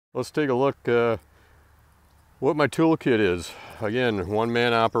Let's take a look what my toolkit is. Again,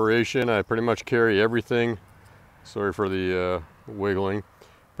 one-man operation. I pretty much carry everything. Sorry for the wiggling.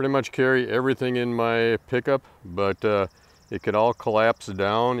 Pretty much carry everything in my pickup, but it could all collapse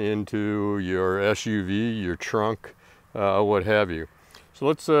down into your SUV, your trunk, what have you. So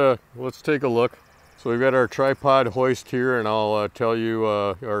let's take a look. So we've got our tripod hoist here, and I'll tell you,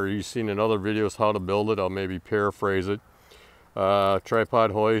 or you've seen in other videos how to build it. I'll maybe paraphrase it.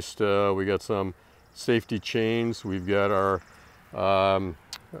 Tripod hoist, we got some safety chains, we've got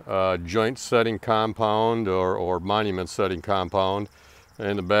our joint setting compound or monument setting compound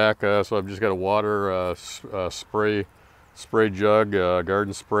in the back. So I've just got a water spray jug,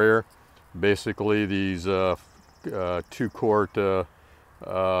 garden sprayer. Basically these 2-quart or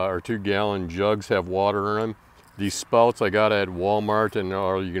 2-gallon jugs have water in them. These spouts I got at Walmart, and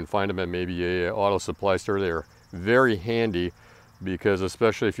or you can find them at maybe a auto supply store. They're very handy because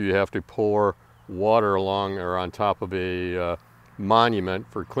especially if you have to pour water along or on top of a monument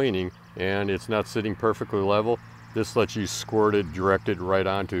for cleaning and it's not sitting perfectly level, this lets you squirt it, direct it right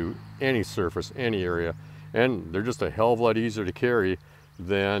onto any surface, any area. And they're just a hell of a lot easier to carry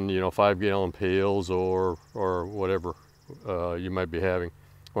than, you know, 5-gallon pails or whatever you might be having,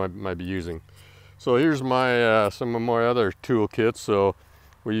 might be using. So here's my some of my other toolkits. So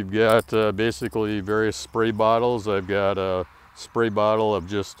we've got basically various spray bottles. I've got a spray bottle of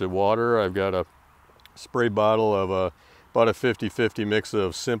just water. I've got a spray bottle of about a 50-50 mix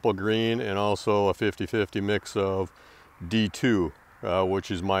of Simple Green and also a 50-50 mix of D2,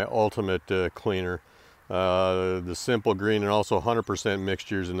 which is my ultimate cleaner. The Simple Green and also 100%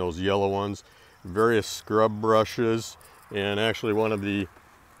 mixtures in those yellow ones. Various scrub brushes, and actually one of the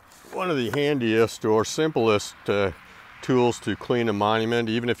handiest or simplest tools to clean a monument,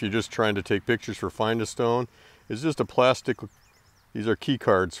 even if you're just trying to take pictures for Find a Stone, is just a plastic. These are key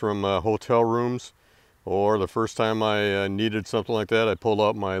cards from hotel rooms, or the first time I needed something like that, I pulled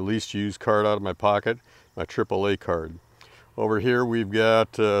out my least used card out of my pocket, my AAA card. Over here we've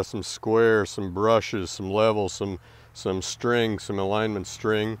got some squares, some brushes, some levels, some string, some alignment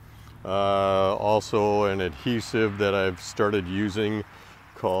string, also an adhesive that I've started using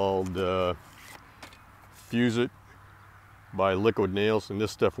called Fuse It by Liquid Nails, and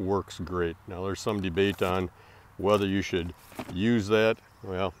this stuff works great. Now there's some debate on whether you should use that.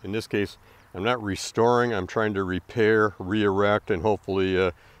 Well, in this case, I'm not restoring, I'm trying to repair, re-erect, and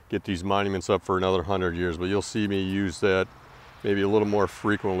hopefully get these monuments up for another 100 years. But you'll see me use that maybe a little more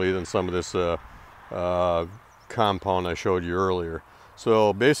frequently than some of this compound I showed you earlier.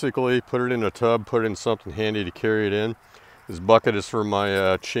 So basically, put it in a tub, put it in something handy to carry it in. This bucket is for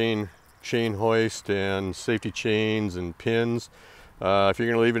my chain hoist and safety chains and pins. If you're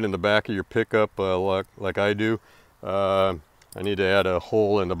going to leave it in the back of your pickup like I do, I need to add a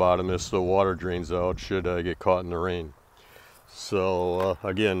hole in the bottom of this so water drains out should I get caught in the rain. So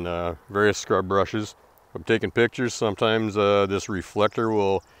again, various scrub brushes. I'm taking pictures. Sometimes this reflector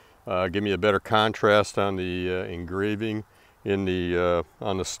will give me a better contrast on the engraving in the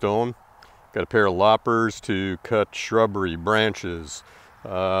on the stone. Got a pair of loppers to cut shrubbery, branches,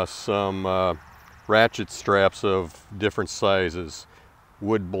 some ratchet straps of different sizes,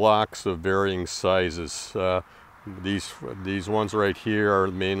 wood blocks of varying sizes. These ones right here are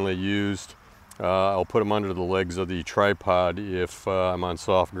mainly used. I'll put them under the legs of the tripod if I'm on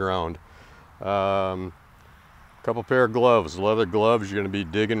soft ground. Couple pair of gloves, leather gloves. You're going to be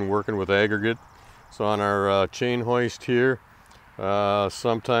digging, working with aggregate. So on our chain hoist here, most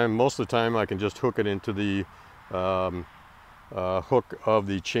of the time I can just hook it into the hook of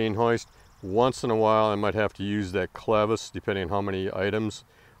the chain hoist. Once in a while I might have to use that clevis depending on how many items,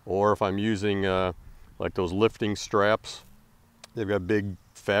 or if I'm using like those lifting straps, they've got big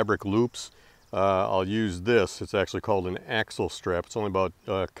fabric loops. I'll use this. It's actually called an axle strap. It's only about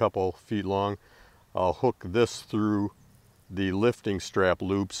a couple feet long. I'll hook this through the lifting strap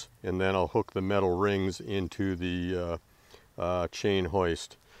loops, and then I'll hook the metal rings into the chain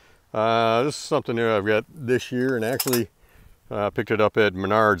hoist. This is something new I've got this year, and actually picked it up at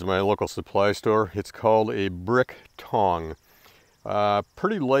Menards, my local supply store. It's called a brick tong.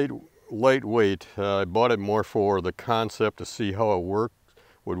 Pretty lightweight. I bought it more for the concept to see how it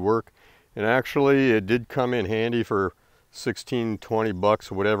would work, and actually it did come in handy for 16, 20 bucks,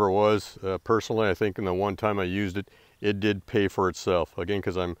 whatever it was. Personally, I think in the one time I used it, it did pay for itself. Again,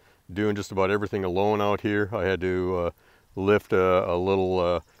 because I'm doing just about everything alone out here, I had to lift a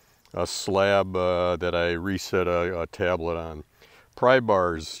little slab that I reset a tablet on. Pry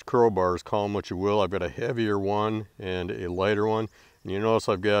bars, crowbars, call them what you will. I've got a heavier one and a lighter one. And you notice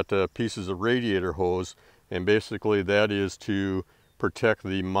I've got pieces of radiator hose, and basically that is to protect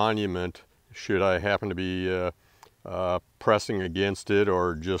the monument should I happen to be pressing against it,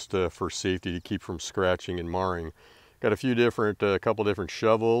 or just for safety to keep from scratching and marring. Got a few different, couple different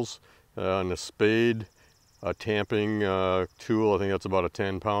shovels, and a spade, a tamping tool. I think that's about a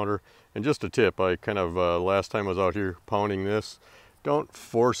 10-pounder. And just a tip, I kind of, last time I was out here pounding this, don't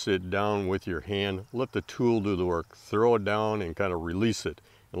force it down with your hand. Let the tool do the work. Throw it down and kind of release it,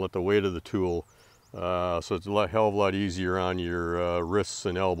 and let the weight of the tool, so it's a hell of a lot easier on your wrists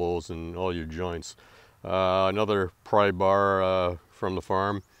and elbows and all your joints. Another pry bar from the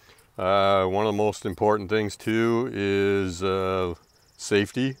farm. One of the most important things too is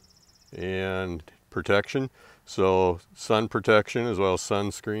safety and protection. So sun protection as well as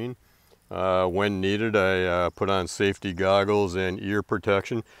sunscreen. When needed, I put on safety goggles and ear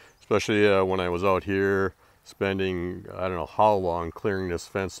protection, especially when I was out here spending, I don't know how long, clearing this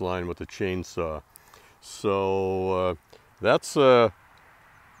fence line with a chainsaw. So that's the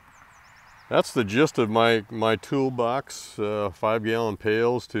gist of my toolbox. 5-gallon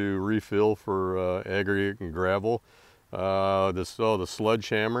pails to refill for aggregate and gravel. The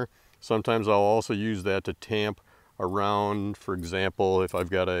sledgehammer. Sometimes I'll also use that to tamp around. For example, if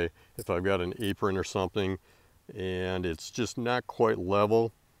I've got an apron or something and it's just not quite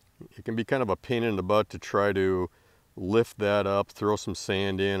level, it can be kind of a pain in the butt to try to lift that up, throw some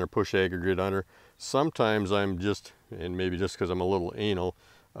sand in, or push aggregate under. Sometimes I'm just, and maybe just because I'm a little anal,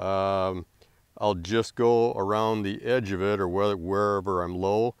 I'll just go around the edge of it, or wherever I'm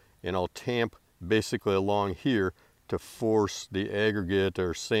low, and I'll tamp basically along here to force the aggregate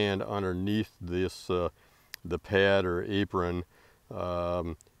or sand underneath this the pad or apron,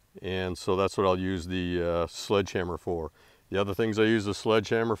 and so that's what I'll use the sledgehammer for. The other things I use the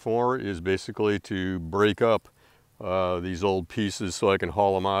sledgehammer for is basically to break up these old pieces so I can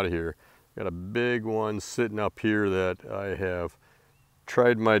haul them out of here. Got a big one sitting up here that I have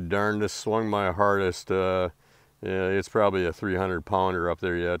tried my darndest, swung my hardest. Yeah, it's probably a 300-pounder up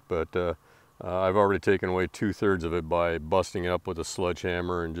there yet, but I've already taken away 2/3 of it by busting it up with a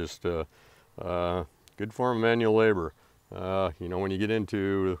sledgehammer, and just good form of manual labor. You know, when you get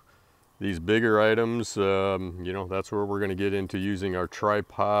into these bigger items, you know, that's where we're going to get into using our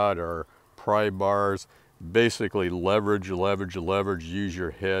tripod, our pry bars. Basically leverage, use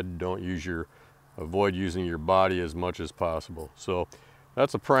your head, avoid using your body as much as possible. So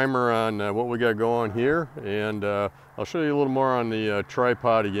that's a primer on what we got going here, and I'll show you a little more on the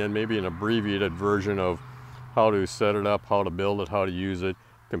tripod again, maybe an abbreviated version of how to set it up, how to build it, how to use it,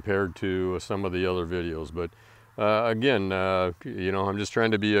 compared to some of the other videos. But again, you know, I'm just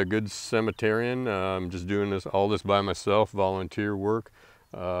trying to be a good cemeterian. I'm just doing all this by myself, volunteer work,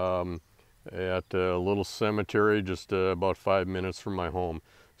 at a little cemetery just about 5 minutes from my home.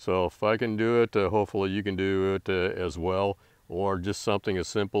 So if I can do it, hopefully you can do it as well, or just something as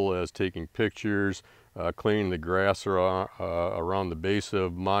simple as taking pictures, cleaning the grass around the base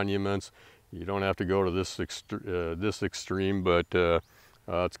of monuments. You don't have to go to this extreme, but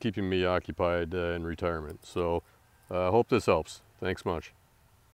it's keeping me occupied in retirement. So I hope this helps. Thanks much.